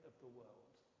bit of the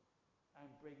world and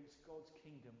brings God's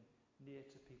kingdom near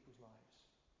to people's lives.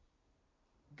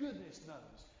 Goodness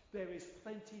knows there is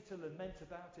plenty to lament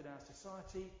about in our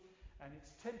society, and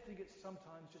it's tempting at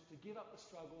sometimes just to give up the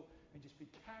struggle and just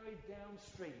be carried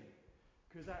downstream,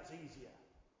 because that's easier.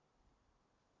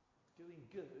 Doing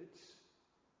good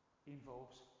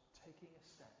involves taking a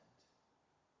stand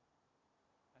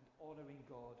and honouring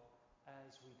God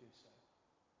as we do so.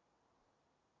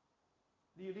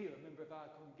 Leo Leo, a member of our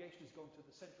congregation, has gone to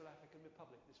the Central African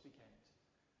Republic this weekend,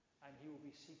 and he will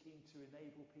be seeking to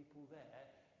enable people there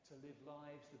to live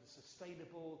lives that are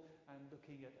sustainable and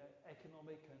looking at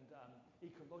economic and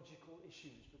ecological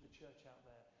issues with the church out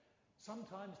there.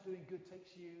 Sometimes doing good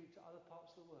takes you to other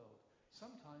parts of the world.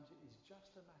 Sometimes it is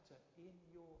just a matter in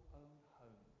your own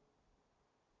home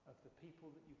of the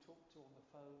people that you talk to on the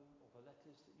phone, or the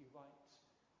letters that you write,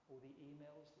 or the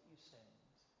emails that you send.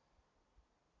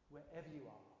 Wherever you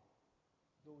are,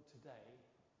 Lord, today,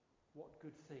 what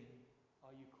good thing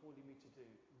are you calling me to do?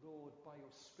 Lord, by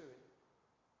your Spirit,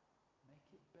 make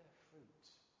it bear fruit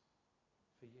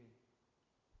for you.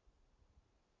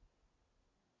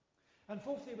 And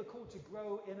fourthly, we're called to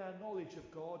grow in our knowledge of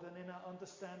God and in our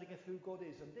understanding of who God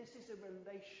is. And this is a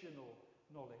relational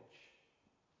knowledge.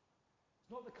 It's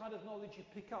not the kind of knowledge you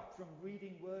pick up from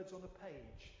reading words on a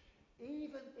page,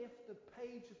 even if the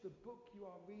page of the book you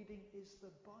are reading is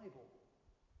the Bible.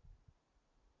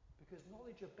 Because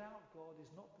knowledge about God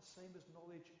is not the same as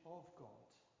knowledge of God.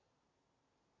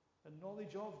 And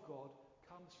knowledge of God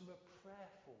comes from a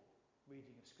prayerful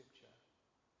reading of Scripture,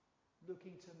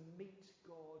 looking to meet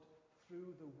God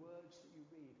through the words that you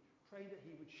read, praying that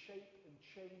He would shape and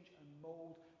change and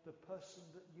mould the person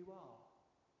that you are,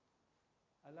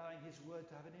 allowing His word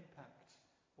to have an impact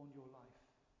on your life.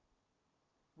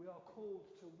 We are called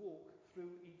to walk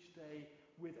through each day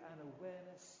with an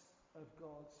awareness of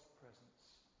God's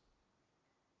presence.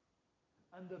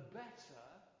 And the better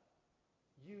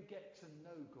you get to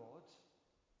know God,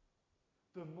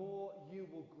 the more you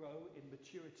will grow in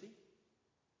maturity.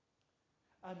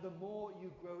 And the more you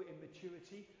grow in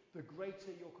maturity, the greater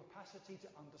your capacity to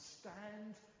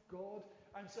understand God.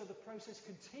 And so the process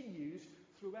continues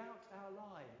throughout our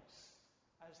lives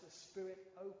as the Spirit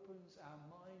opens our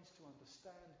minds to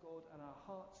understand God and our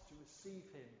hearts to receive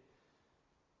Him.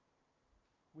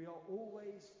 We are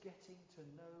always getting to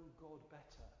know God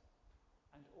better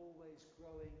and always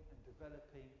growing and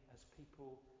developing as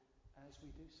people as we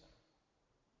do so.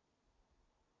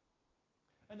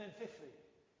 And then fifthly,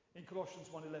 in Colossians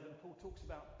 1:11, Paul talks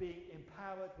about being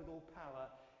empowered with all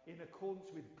power in accordance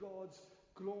with God's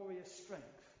glorious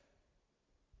strength,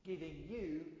 giving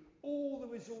you all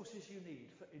the resources you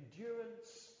need for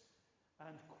endurance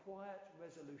and quiet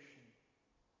resolution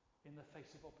in the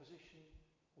face of opposition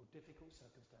or difficult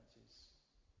circumstances.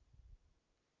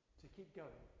 To keep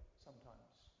going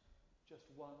sometimes, just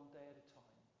one day at a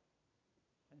time,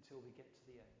 until we get to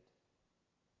the end.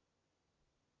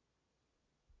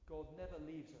 God never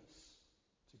leaves us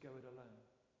to go it alone.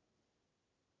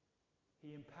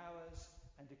 He empowers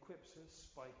and equips us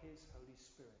by His Holy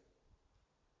Spirit,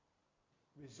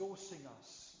 resourcing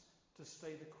us to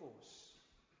stay the course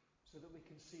so that we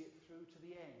can see it through to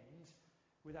the end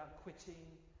without quitting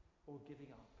or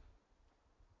giving up.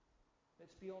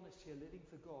 Let's be honest here, living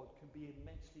for God can be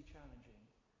immensely challenging,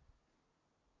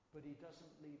 but He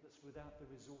doesn't leave us without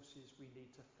the resources we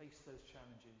need to face those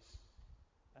challenges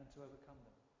and to overcome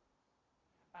them.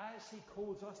 As He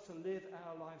calls us to live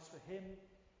our lives for Him,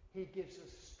 He gives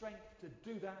us strength to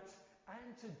do that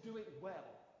and to do it well,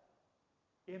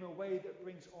 in a way that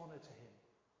brings honour to Him,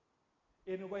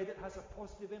 in a way that has a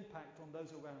positive impact on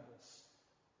those around us,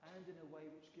 and in a way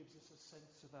which gives us a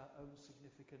sense of our own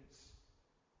significance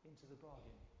into the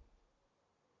bargain.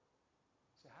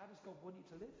 So how does God want you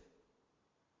to live?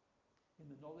 In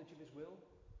the knowledge of His will?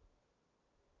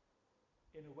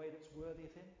 In a way that's worthy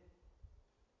of Him?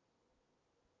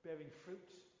 Bearing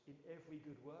fruit in every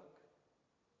good work?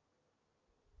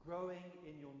 Growing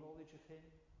in your knowledge of Him?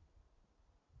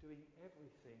 Doing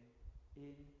everything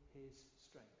in His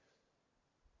strength?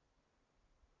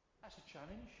 That's a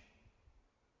challenge.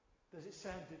 Does it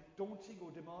sound daunting or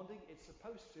demanding? It's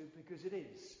supposed to, because it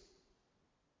is.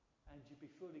 And you'd be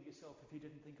fooling yourself if you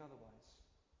didn't think otherwise.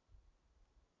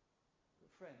 But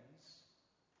friends,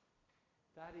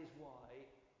 That is why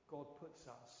God puts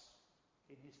us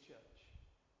in his church.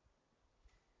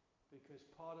 Because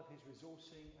part of his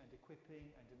resourcing and equipping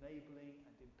and enabling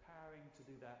and empowering to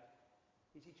do that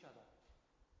is each other.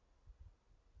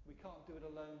 We can't do it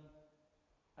alone,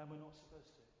 and we're not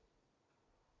supposed to.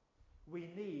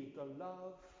 We need the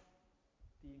love,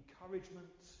 the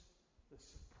encouragement, the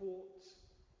support,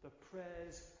 the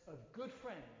prayers of good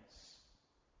friends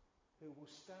who will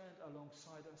stand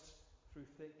alongside us through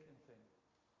thick and thin.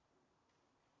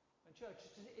 And church,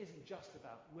 it isn't just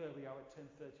about where we are at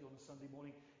 10:30 on a Sunday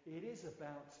morning. It is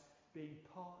about being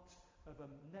part of a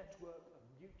network of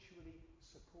mutually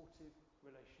supportive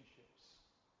relationships.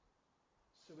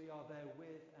 So we are there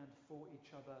with and for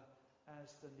each other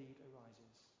as the need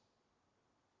arises.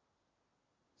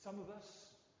 Some of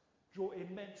us draw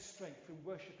immense strength from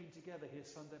worshipping together here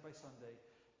Sunday by Sunday,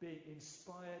 being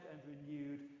inspired and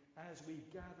renewed as we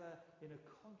gather in a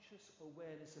conscious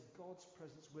awareness of God's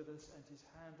presence with us and his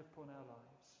hand upon our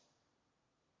lives.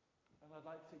 And I'd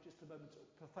like to take just a moment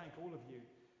to thank all of you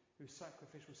whose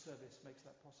sacrificial service makes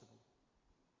that possible.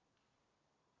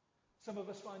 Some of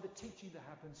us find the teaching that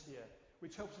happens here,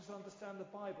 which helps us understand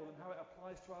the Bible and how it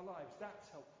applies to our lives. That's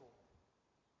helpful.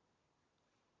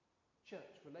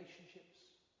 Church,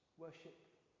 relationships, worship,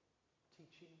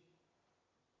 teaching,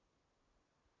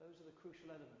 those are the crucial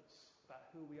elements about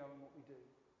who we are and what we do.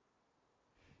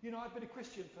 You know, I've been a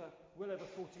Christian for well over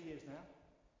 40 years now.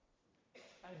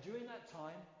 And during that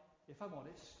time, if I'm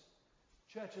honest,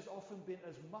 church has often been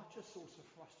as much a source of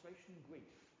frustration and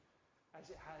grief as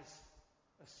it has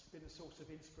been a source of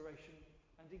inspiration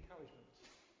and encouragement.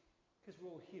 Because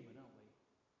we're all human, aren't we?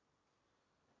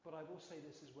 But I will say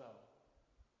this as well,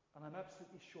 and I'm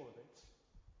absolutely sure of it.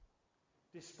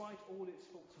 Despite all its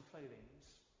faults and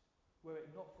failings, were it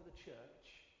not for the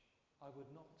church, I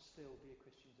would not still be a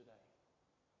Christian today.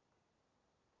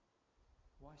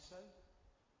 Why so?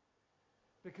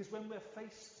 Because when we're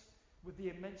faced with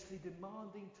the immensely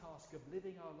demanding task of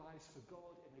living our lives for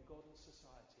God in a godless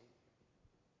society,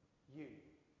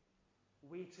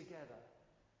 we together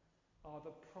are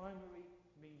the primary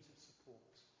means of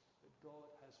support that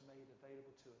God has made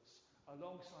available to us,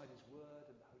 alongside his word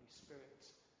and the Holy Spirit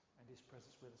and his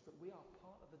presence with us. But we are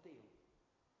part of the deal,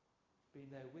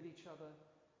 being there with each other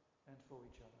and for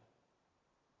each other.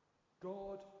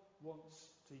 God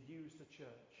wants to use the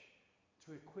church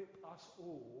to equip us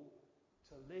all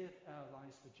to live our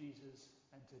lives for Jesus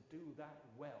and to do that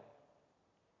well.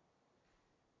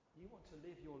 You want to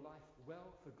live your life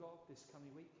well for God this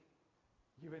coming week?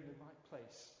 You're in the right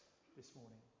place this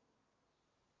morning.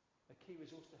 A key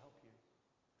resource to help you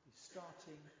is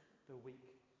starting the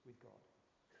week with God.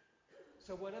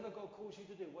 So whatever God calls you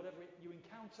to do, whatever you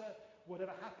encounter,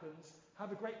 whatever happens,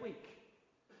 have a great week.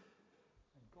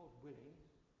 And God willing,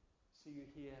 see you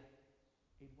here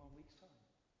in 1 week's time.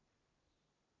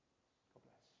 God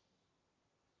bless.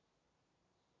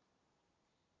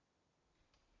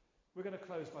 We're going to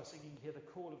close by singing here the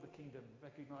call of the kingdom,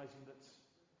 recognizing that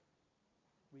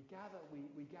we gather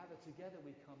together,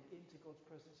 we come into God's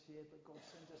presence here, but God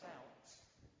sends us out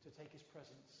to take his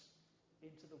presence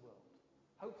into the world.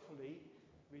 Hopefully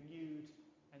renewed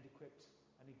and equipped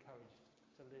and encouraged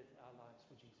to live our lives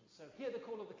for Jesus. So hear the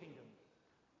call of the kingdom.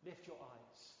 Lift your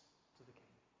eyes to the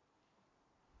King.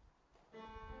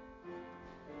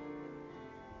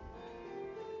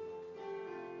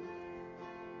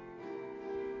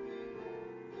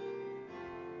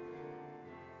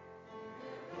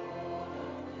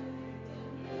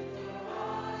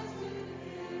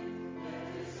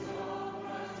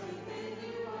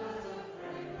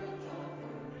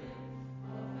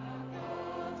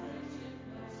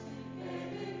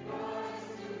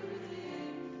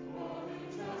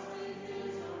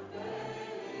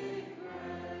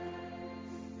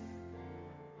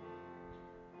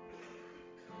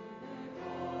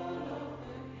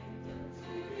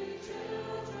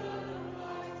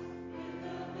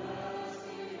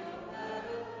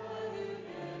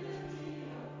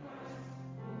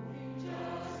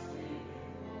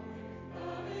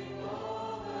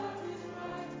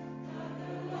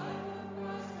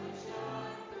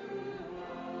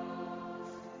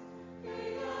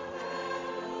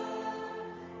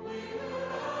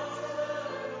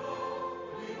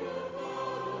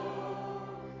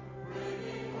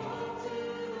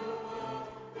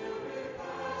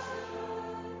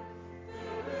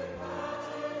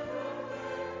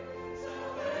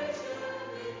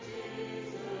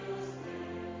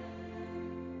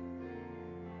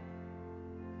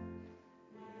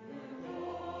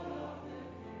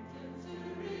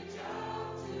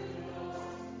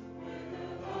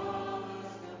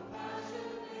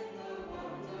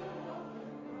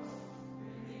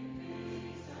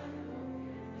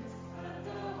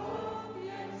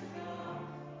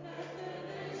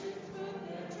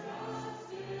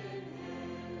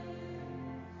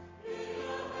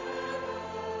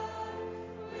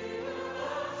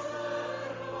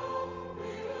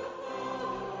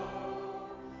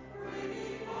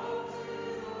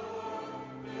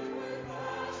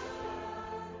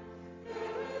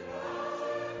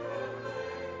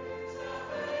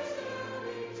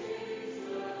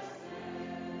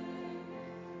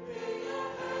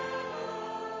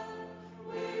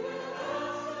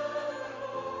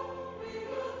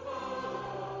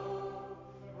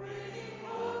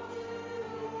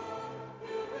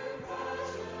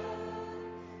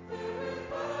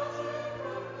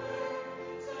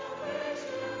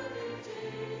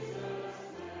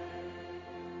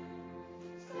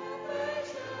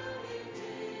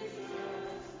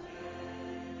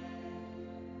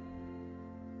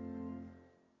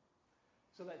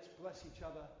 let's bless each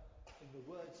other in the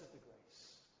words of the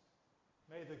grace.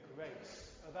 May the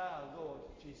grace of our Lord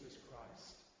Jesus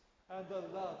Christ, and the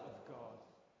love of God,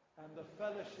 and the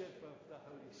fellowship of the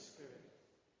Holy Spirit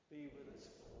be with us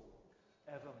all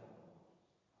evermore.